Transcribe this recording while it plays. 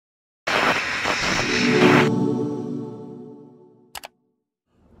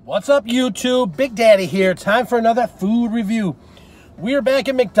What's up, YouTube? Big Daddy here. Time for another food review. We're back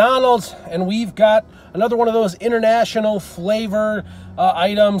at McDonald's, and we've got another one of those international flavor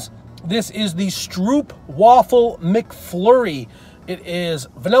items. This is the Stroopwafel McFlurry. It is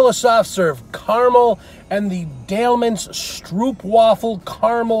vanilla soft serve, caramel, and the Dalemans Stroopwafel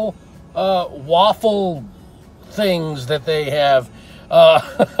caramel waffle things that they have.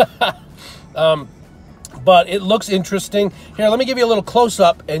 But it looks interesting. Here, let me give you a little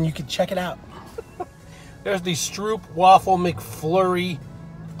close-up, and you can check it out. There's the Stroopwafel McFlurry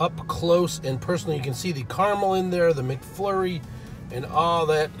up close and personal. You can see the caramel in there, the McFlurry, and all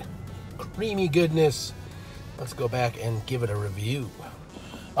that creamy goodness. Let's go back and give it a review.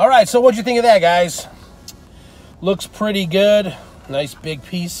 All right, so what'd you think of that, guys? Looks pretty good. Nice big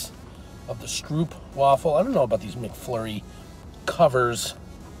piece of the Stroopwafel. I don't know about these McFlurry covers.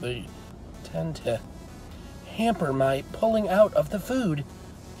 They tend to hamper my pulling out of the food. You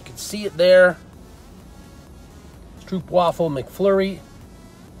can see it there. Stroopwafel McFlurry.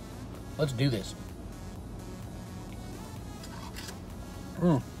 Let's do this.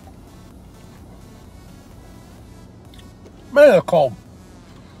 Man, that's called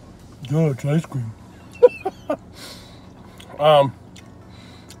Dutch ice cream.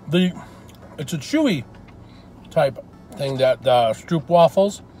 It's a chewy type thing, that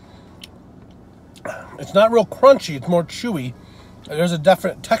Stroopwafels. It's not real crunchy, it's more chewy. There's a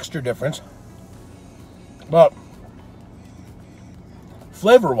definite texture difference. But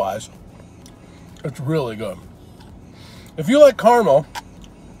flavor-wise, it's really good. If you like caramel,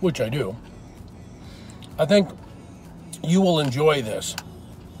 which I do, I think you will enjoy this.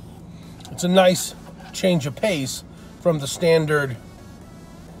 It's a nice change of pace from the standard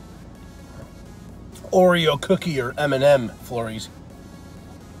Oreo cookie or M&M flurries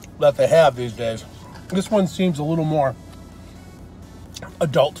that they have these days. This one seems a little more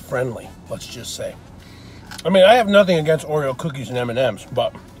adult friendly, let's just say. I mean, I have nothing against Oreo cookies and M&Ms,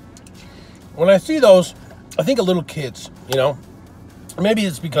 but when I see those, I think of little kids, you know? Maybe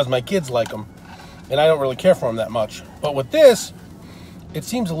it's because my kids like them and I don't really care for them that much. But with this, it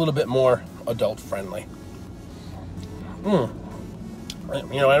seems a little bit more adult friendly. You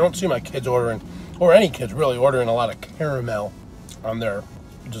know, I don't see my kids ordering, or any kids really, ordering a lot of caramel on their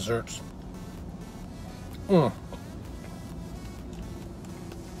desserts. The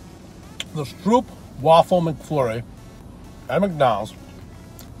Stroopwafel McFlurry at McDonald's,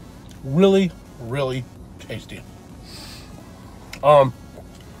 really, really tasty.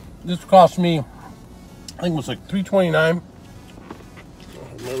 This cost me, I think it was like $3.29.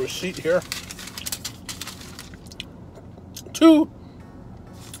 My receipt here.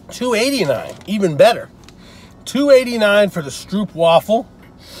 $2.89, even better. $2.89 for the Stroopwafel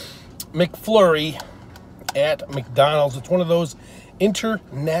McFlurry at McDonald's. It's one of those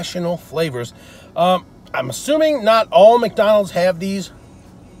international flavors. I'm assuming not all McDonald's have these,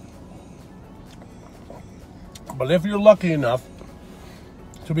 but if you're lucky enough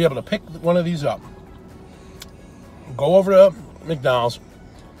to be able to pick one of these up, go over to McDonald's,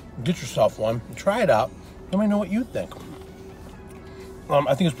 get yourself one, try it out, let me know what you think.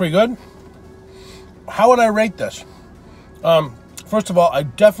 I think it's pretty good. How would I rate this? First of all, I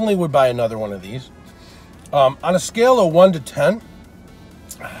definitely would buy another one of these. On a scale of 1 to 10,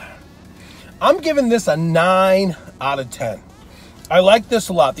 I'm giving this a 9 out of 10. I like this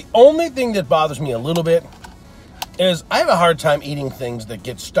a lot. The only thing that bothers me a little bit is I have a hard time eating things that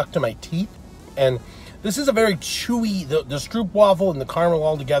get stuck to my teeth. And this is a very chewy, the Stroopwafel and the caramel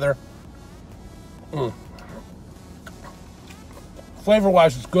all together.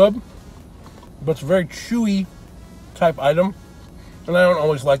 Flavor-wise, it's good, but it's a very chewy type item. And I don't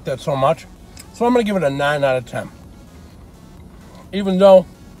always like that so much. So I'm going to give it a 9 out of 10. Even though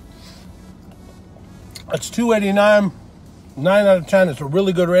it's $2.89, 9 out of 10 is a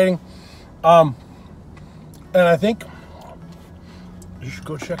really good rating. And I think you should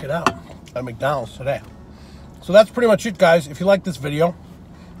go check it out at McDonald's today. So that's pretty much it, guys. If you like this video,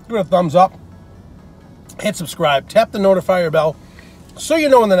 give it a thumbs up. Hit subscribe. Tap the notifier bell so you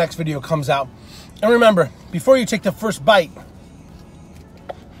know when the next video comes out. And remember, before you take the first bite,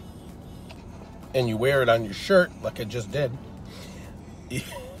 and you wear it on your shirt like I just did,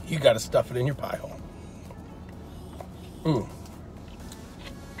 you got to stuff it in your pie hole.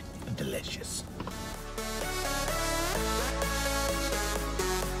 Delicious.